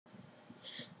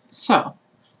So,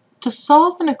 to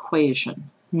solve an equation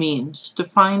means to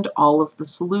find all of the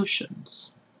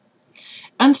solutions.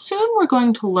 And soon we're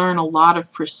going to learn a lot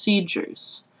of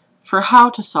procedures for how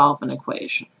to solve an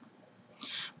equation.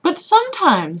 But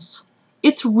sometimes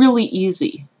it's really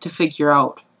easy to figure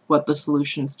out what the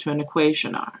solutions to an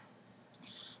equation are.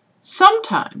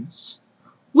 Sometimes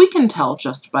we can tell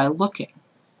just by looking.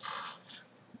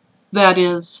 That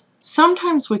is,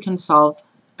 sometimes we can solve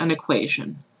an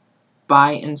equation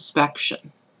by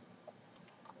inspection.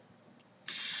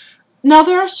 Now,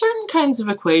 there are certain kinds of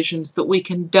equations that we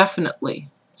can definitely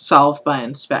solve by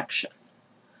inspection.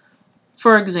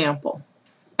 For example,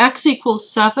 x equals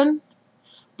 7,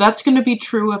 that's going to be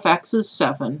true if x is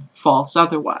 7, false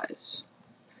otherwise.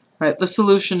 Right? The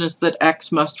solution is that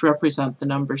x must represent the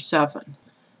number 7.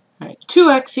 Right?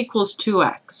 2x equals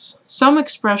 2x. Some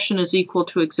expression is equal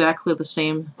to exactly the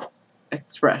same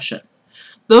expression.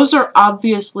 Those are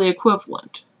obviously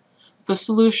equivalent. The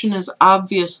solution is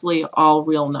obviously all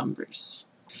real numbers.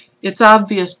 It's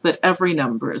obvious that every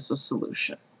number is a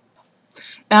solution.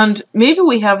 And maybe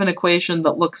we have an equation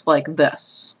that looks like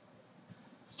this.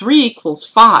 3 equals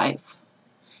 5.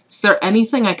 Is there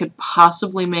anything I could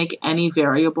possibly make any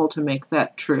variable to make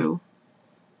that true?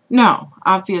 No,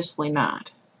 obviously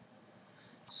not.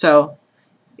 So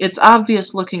it's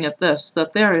obvious looking at this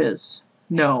that there is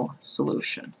no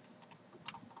solution.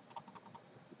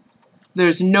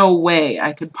 There's no way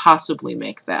I could possibly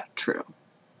make that true.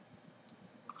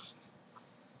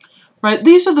 Right?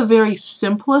 These are the very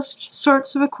simplest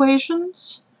sorts of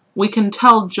equations. We can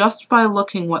tell just by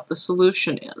looking what the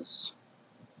solution is.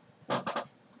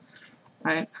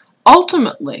 Right?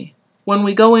 Ultimately, when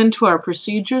we go into our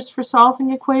procedures for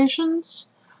solving equations,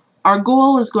 our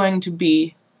goal is going to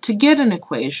be to get an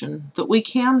equation that we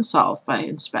can solve by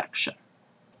inspection.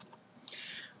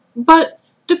 But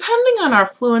depending on our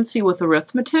fluency with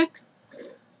arithmetic,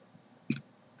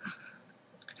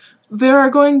 there are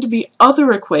going to be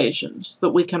other equations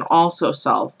that we can also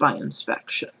solve by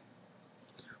inspection.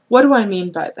 What do I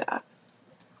mean by that?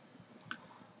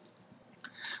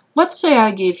 Let's say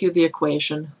I gave you the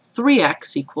equation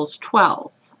 3x equals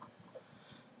 12.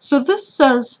 So this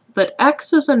says that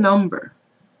x is a number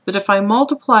that if I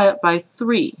multiply it by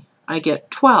 3, I get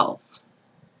 12.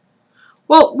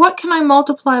 Well, what can I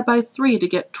multiply by 3 to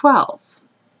get 12?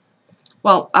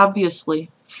 Well, obviously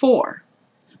 4.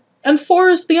 And 4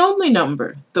 is the only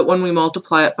number that when we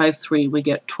multiply it by 3, we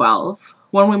get 12.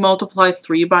 When we multiply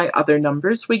 3 by other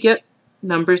numbers, we get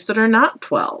numbers that are not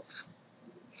 12.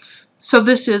 So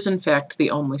this is, in fact,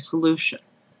 the only solution.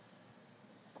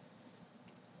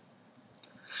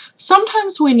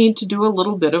 Sometimes we need to do a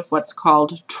little bit of what's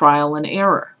called trial and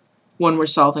error when we're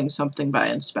solving something by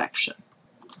inspection.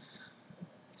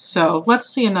 So let's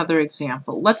see another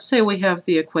example. Let's say we have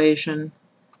the equation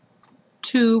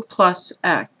 2 plus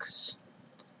x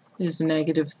is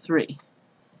negative 3.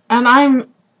 And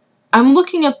I'm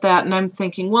looking at that and I'm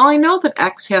thinking, well, I know that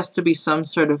x has to be some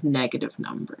sort of negative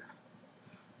number.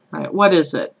 Right, what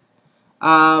is it?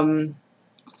 So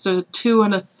a 2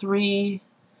 and a 3.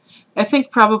 I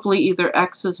think probably either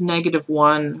x is negative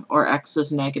 1 or x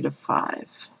is negative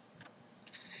 5.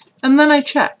 And then I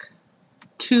check.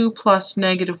 2 plus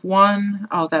negative 1,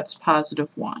 oh, that's positive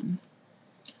 1.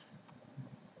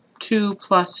 2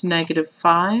 plus negative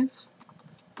 5,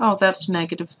 oh, that's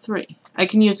negative 3. I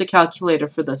can use a calculator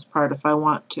for this part if I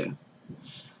want to.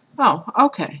 Oh,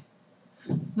 okay.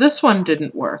 This one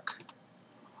didn't work,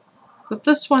 but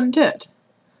this one did.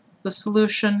 The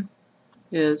solution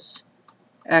is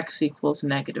x equals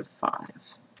negative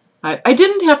 5. I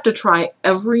didn't have to try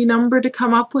every number to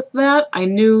come up with that. I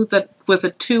knew that with a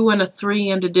 2 and a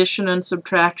 3 and addition and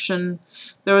subtraction,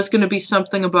 there was going to be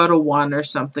something about a 1 or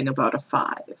something about a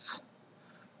 5.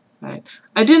 Right?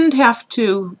 I didn't have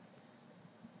to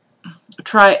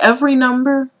try every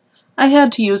number. I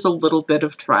had to use a little bit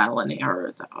of trial and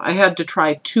error, though. I had to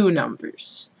try 2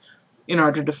 numbers in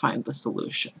order to find the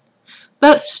solution.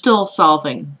 That's still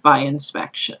solving by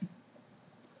inspection.